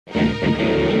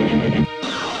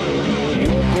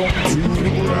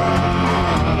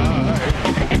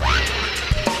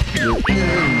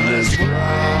Endless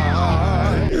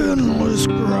grind. Endless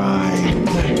grind.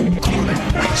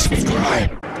 Comment, like,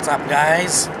 subscribe. What's up,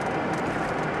 guys?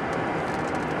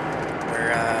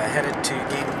 We're headed to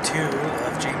game 2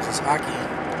 of James's hockey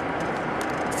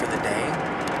for the day.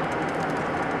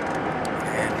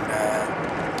 And,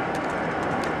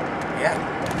 yeah.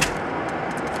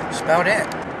 That's about it.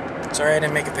 Sorry I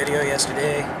didn't make a video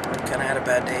yesterday. I kind of had a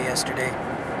bad day yesterday.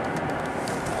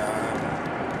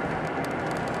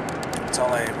 That's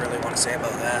all I really want to say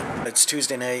about that. It's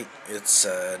Tuesday night. It's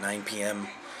 9 p.m.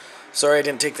 Sorry I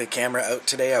didn't take the camera out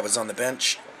today. I was on the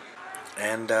bench.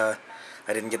 And I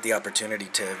didn't get the opportunity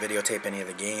to videotape any of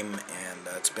the game. And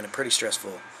it's been a pretty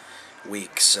stressful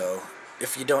week. So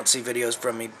if you don't see videos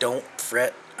from me, don't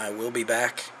fret. I will be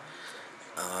back.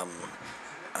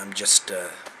 I'm just...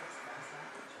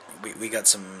 We got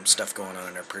some stuff going on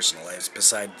in our personal lives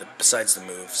besides the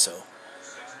move, so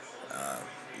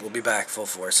we'll be back full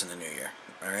force in the new year.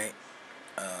 All right.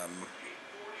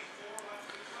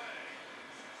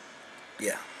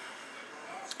 Yeah.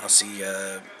 I'll see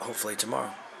you hopefully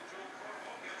tomorrow.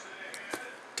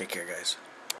 Take care, guys.